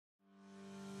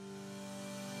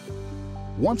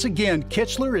Once again,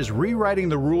 Kichler is rewriting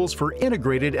the rules for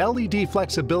integrated LED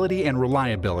flexibility and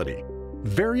reliability.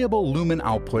 Variable lumen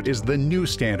output is the new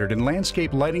standard in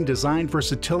landscape lighting design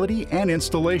versatility and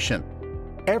installation.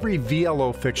 Every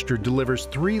VLO fixture delivers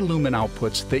 3 lumen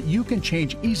outputs that you can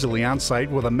change easily on site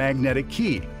with a magnetic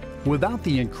key, without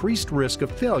the increased risk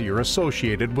of failure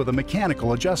associated with a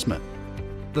mechanical adjustment.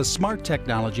 The smart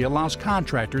technology allows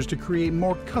contractors to create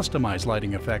more customized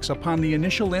lighting effects upon the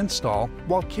initial install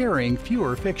while carrying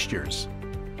fewer fixtures.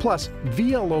 Plus,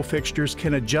 VLO fixtures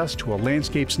can adjust to a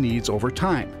landscape's needs over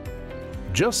time.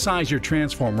 Just size your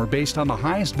transformer based on the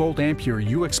highest volt ampere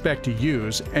you expect to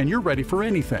use, and you're ready for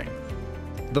anything.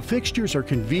 The fixtures are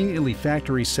conveniently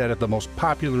factory set at the most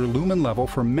popular lumen level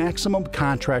for maximum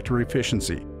contractor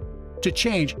efficiency. To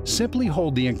change, simply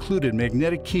hold the included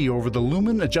magnetic key over the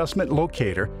lumen adjustment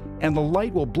locator, and the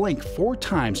light will blink 4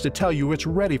 times to tell you it's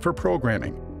ready for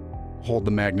programming. Hold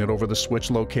the magnet over the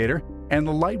switch locator, and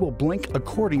the light will blink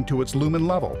according to its lumen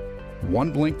level.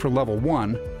 1 blink for level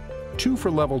 1, 2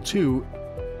 for level 2,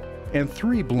 and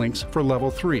 3 blinks for level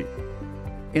 3.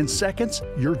 In seconds,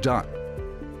 you're done.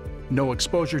 No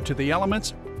exposure to the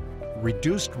elements,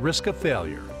 reduced risk of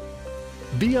failure.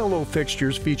 VLO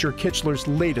fixtures feature Kichler's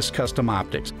latest custom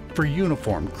optics for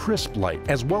uniform, crisp light,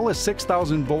 as well as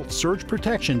 6,000-volt surge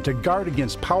protection to guard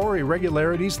against power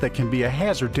irregularities that can be a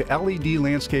hazard to LED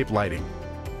landscape lighting.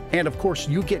 And of course,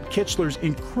 you get Kichler's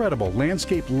incredible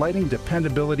landscape lighting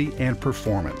dependability and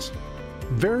performance.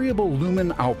 Variable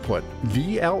Lumen Output,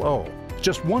 VLO.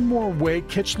 Just one more way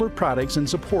Kichler products and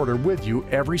support are with you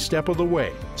every step of the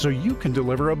way, so you can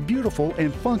deliver a beautiful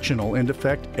and functional end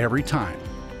effect every time.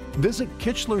 Visit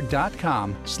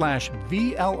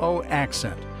kichler.com/VLO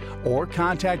accent or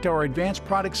contact our Advanced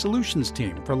Product Solutions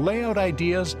team for layout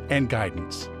ideas and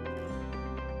guidance.